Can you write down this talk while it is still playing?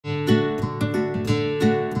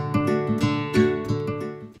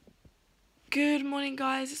morning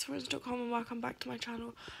guys, it's Florence.com and welcome back to my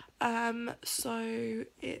channel. So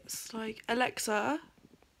it's like Alexa,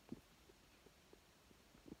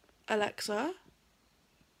 Alexa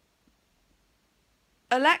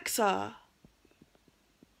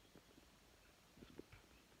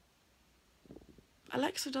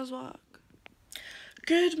does work.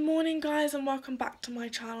 Good morning guys and welcome back to my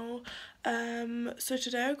channel. So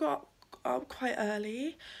today I got up quite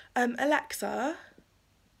early. Alexa,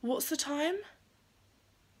 what's the time?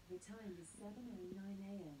 The time is 7:09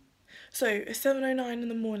 a.m. So it's 7:09 in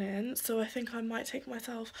the morning, so I think I might take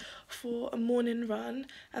myself for a morning run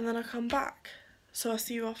and then I'll come back. So I'll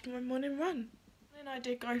see you after my morning run. And I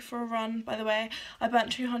did go for a run, by the way. I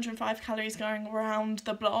burnt 205 calories going around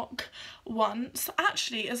the block once.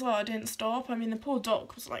 Actually, as well, I didn't stop. I mean, the poor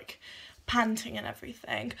dog was like panting and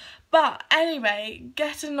everything. But anyway,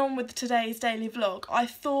 getting on with today's daily vlog, I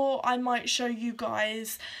thought I might show you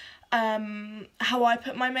guys how I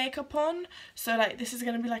put my makeup on. So like this is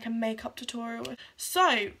going to be like a makeup tutorial.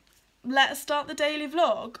 So let's start the daily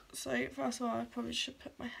vlog. So first of all, I probably should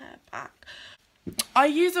put my hair back. I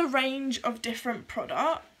use a range of different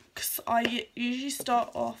products. I usually start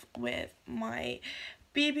off with my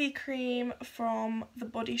BB cream from the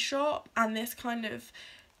Body Shop, and this kind of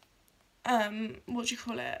what do you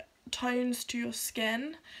call it, tones to your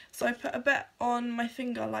skin. So I put a bit on my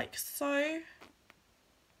finger like so,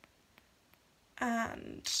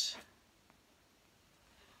 and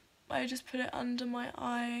I just put it under my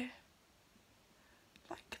eye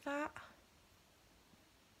like that.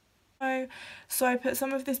 So I put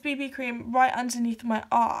some of this BB cream right underneath my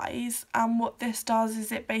eyes, and what this does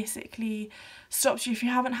is it basically stops you, if you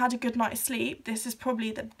haven't had a good night's sleep, this is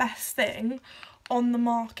probably the best thing on the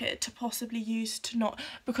market to possibly use to not,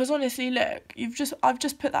 because honestly look, I've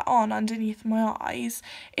just put that on underneath my eyes.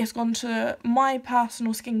 It's gone to my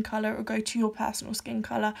personal skin colour, it'll go to your personal skin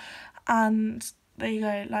colour, and there you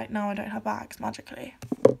go, like now I don't have bags magically.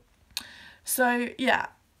 So yeah,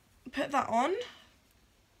 put that on.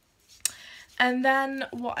 And then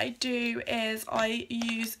what I do is I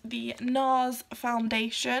use the NARS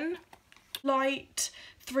foundation, light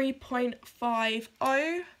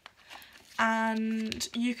 3.50, and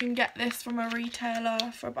you can get this from a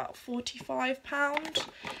retailer for about £45.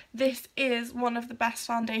 This is one of the best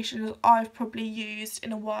foundations I've probably used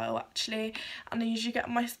in a while actually, and I usually get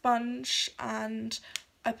my sponge and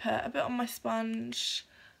I put a bit on my sponge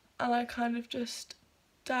and I kind of just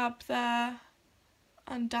dab there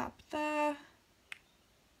and dab there.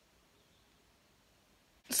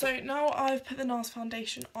 So now I've put the NARS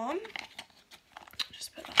foundation on,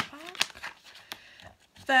 just put that back.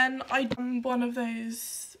 Then I'm one of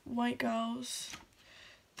those white girls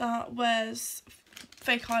that wears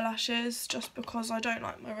fake eyelashes just because I don't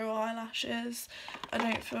like my real eyelashes. I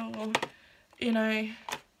don't feel, you know,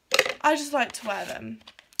 I just like to wear them.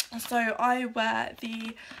 So I wear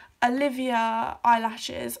the Olivia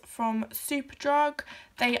eyelashes from Superdrug.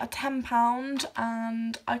 They are £10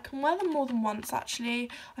 and I can wear them more than once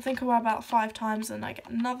actually. I think I wear about 5 times and I get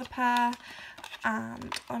another pair.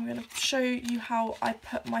 And I'm going to show you how I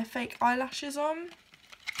put my fake eyelashes on.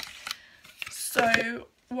 So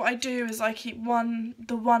what I do is I keep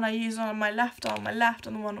the one I use on my left arm on my left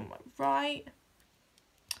and the one on my right.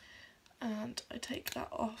 And I take that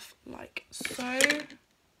off like so.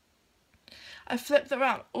 I flip them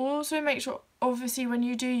around. Also make sure, obviously when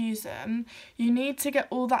you do use them, you need to get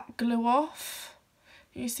all that glue off.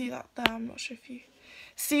 You see that there? I'm not sure if you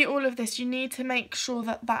see all of this. You need to make sure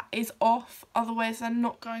that that is off, otherwise they're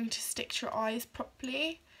not going to stick to your eyes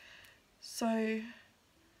properly. So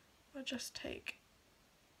I'll just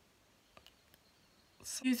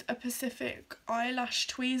use a Pacific eyelash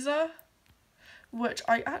tweezer, which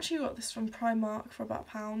I actually got this from Primark for about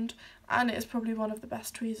 £1, and it is probably one of the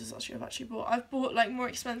best tweezers actually I've actually bought. I've bought like more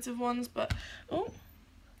expensive ones, but oh,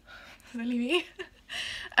 silly me.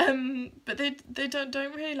 But they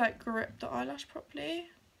don't really like grip the eyelash properly.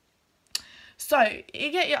 So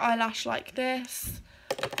you get your eyelash like this.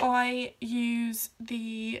 I use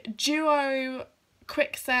the Duo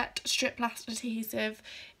Quick Set Strip Last Adhesive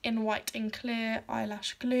in white and clear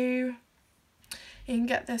eyelash glue. You can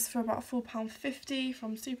get this for about £4.50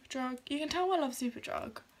 from Superdrug. You can tell I love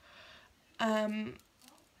Superdrug.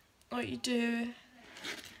 What you do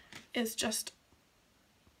is just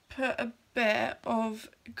put a bit of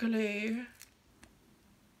glue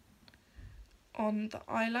on the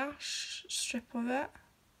eyelash strip of it.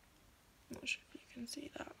 I'm not sure if you can see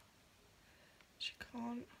that. You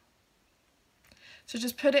can't. So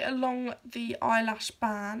just put it along the eyelash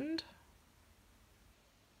band.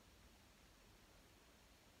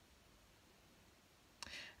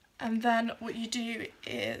 And then what you do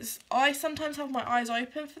is, I sometimes have my eyes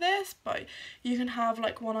open for this, but you can have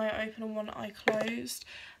like one eye open and one eye closed,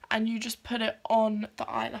 and you just put it on the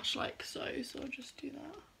eyelash like so. So I'll just do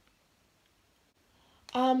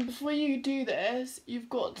that. Before you do this, you've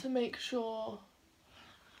got to make sure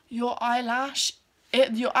your eyelash,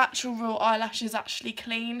 your actual real eyelash is actually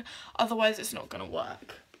clean, otherwise it's not going to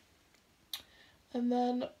work. And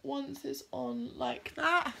then once it's on like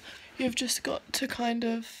that, you've just got to kind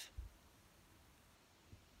of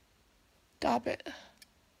dab it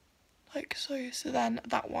like so. So then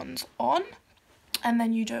that one's on, and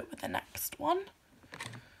then you do it with the next one.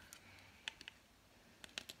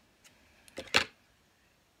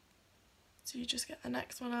 So you just get the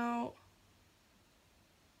next one out.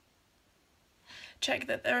 Check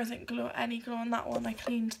that there isn't glue, any glue on that one. I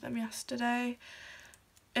cleaned them yesterday.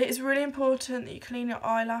 It is really important that you clean your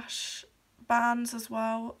eyelash bands as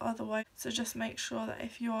well, otherwise. So just make sure that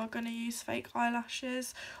if you are going to use fake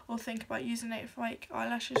eyelashes or think about using fake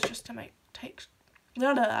eyelashes, just to make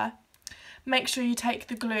sure you take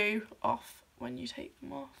the glue off when you take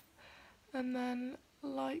them off. And then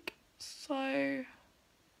like so,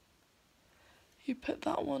 you put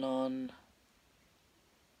that one on.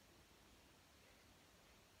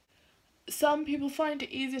 Some people find it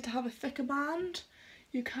easier to have a thicker band.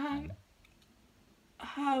 You can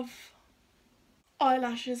have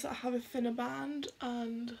eyelashes that have a thinner band,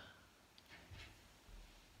 and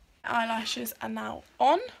eyelashes are now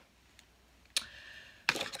on.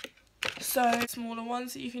 So smaller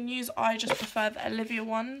ones that you can use, I just prefer the Olivia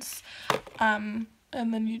ones, and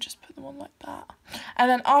then you just put them on like that. And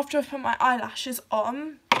then after I put my eyelashes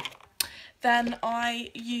on, then I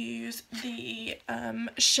use the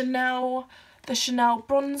Chanel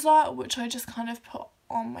bronzer, which I just kind of put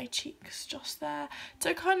on my cheeks just there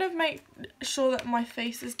to kind of make sure that my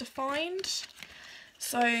face is defined.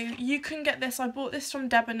 So you can get this, I bought this from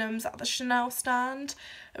Debenhams at the Chanel stand,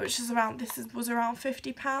 which is around, was around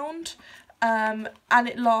 £50, and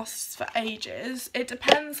it lasts for ages. It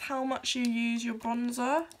depends how much you use your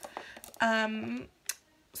bronzer.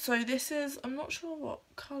 So this is, I'm not sure what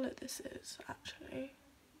colour this is actually.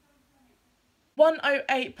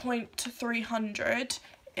 108 point to 300,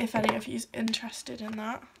 if any of you's interested in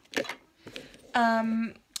that.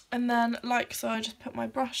 And then like so, I just put my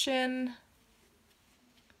brush in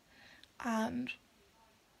and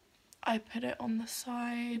I put it on the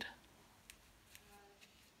side,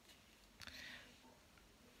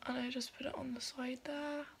 and I just put it on the side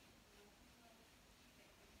there.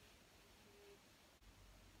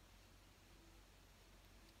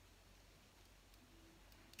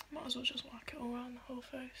 Might as well just whack it all around the whole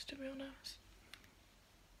face, to be honest.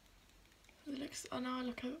 It looks, I know I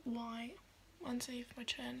look a bit white underneath my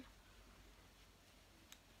chin.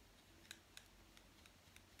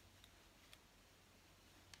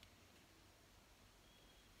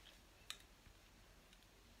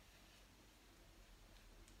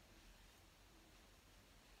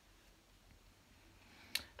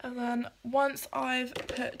 And then once I've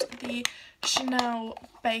put the Chanel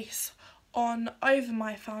base on over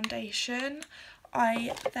my foundation,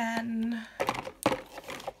 I then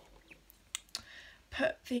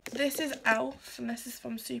put this is e.l.f. and this is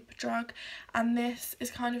from Superdrug, and this is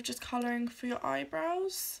kind of just colouring for your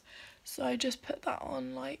eyebrows. So I just put that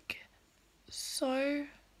on like so.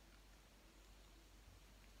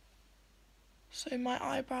 So my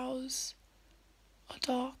eyebrows are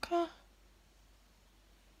darker.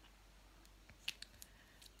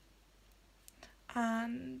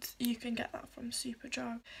 And you can get that from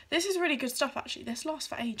Superdrug. This is really good stuff actually, this lasts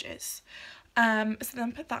for ages. So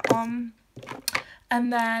then put that on,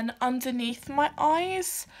 and then underneath my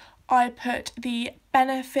eyes I put the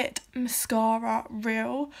Benefit Mascara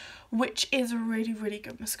Real, which is a really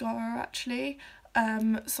good mascara actually.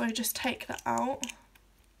 So just take that out,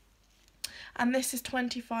 and this is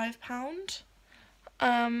 £25.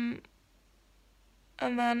 And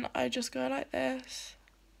then I just go like this.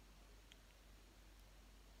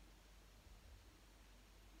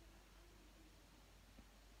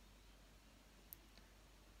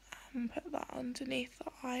 And put that underneath the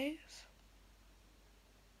eyes.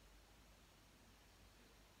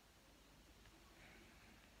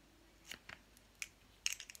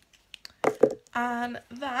 And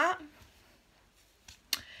that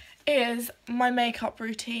is my makeup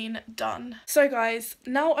routine done. So guys,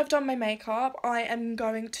 now I've done my makeup, I am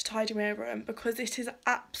going to tidy my room because it is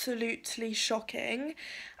absolutely shocking,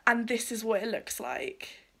 and this is what it looks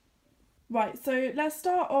like. Right, so let's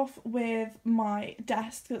start off with my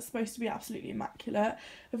desk that's supposed to be absolutely immaculate.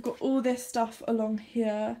 I've got all this stuff along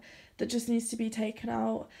here that just needs to be taken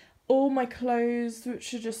out. all my clothes,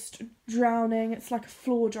 which are just drowning. It's like a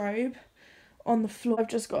wardrobe on the floor. I've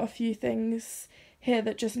just got a few things here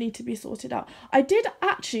that just need to be sorted out. I did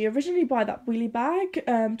actually originally buy that wheelie bag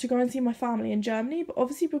to go and see my family in Germany, but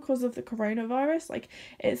obviously because of the coronavirus, like,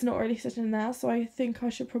 it's not really sitting there, so I think I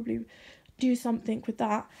should probably do something with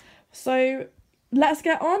that. So let's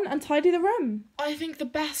get on and tidy the room. I think the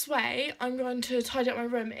best way I'm going to tidy up my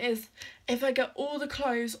room is if I get all the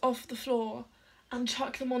clothes off the floor and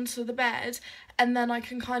chuck them onto the bed, and then I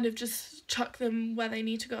can kind of just chuck them where they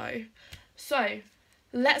need to go. So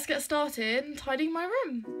let's get started tidying my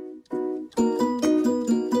room.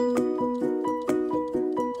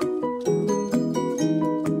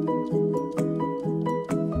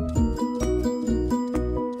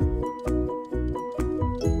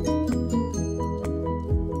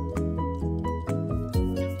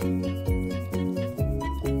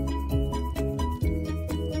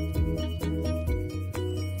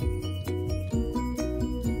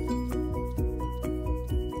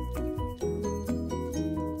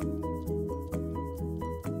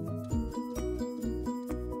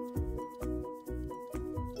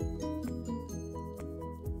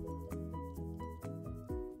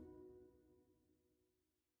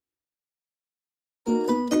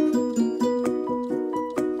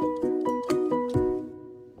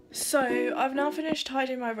 So I've now finished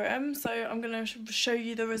tidying my room, so I'm going to show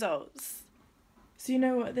you the results. So you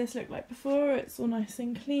know what this looked like before. It's all nice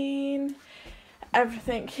and clean.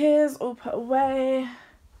 Everything here's all put away.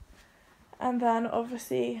 And then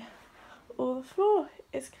obviously all the floor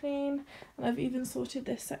is clean. And I've even sorted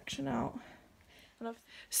this section out.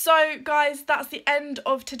 So guys, that's the end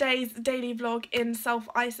of today's daily vlog in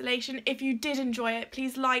self-isolation. If you did enjoy it,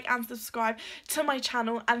 please like and subscribe to my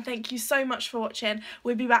channel, and thank you so much for watching.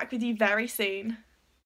 We'll be back with you very soon.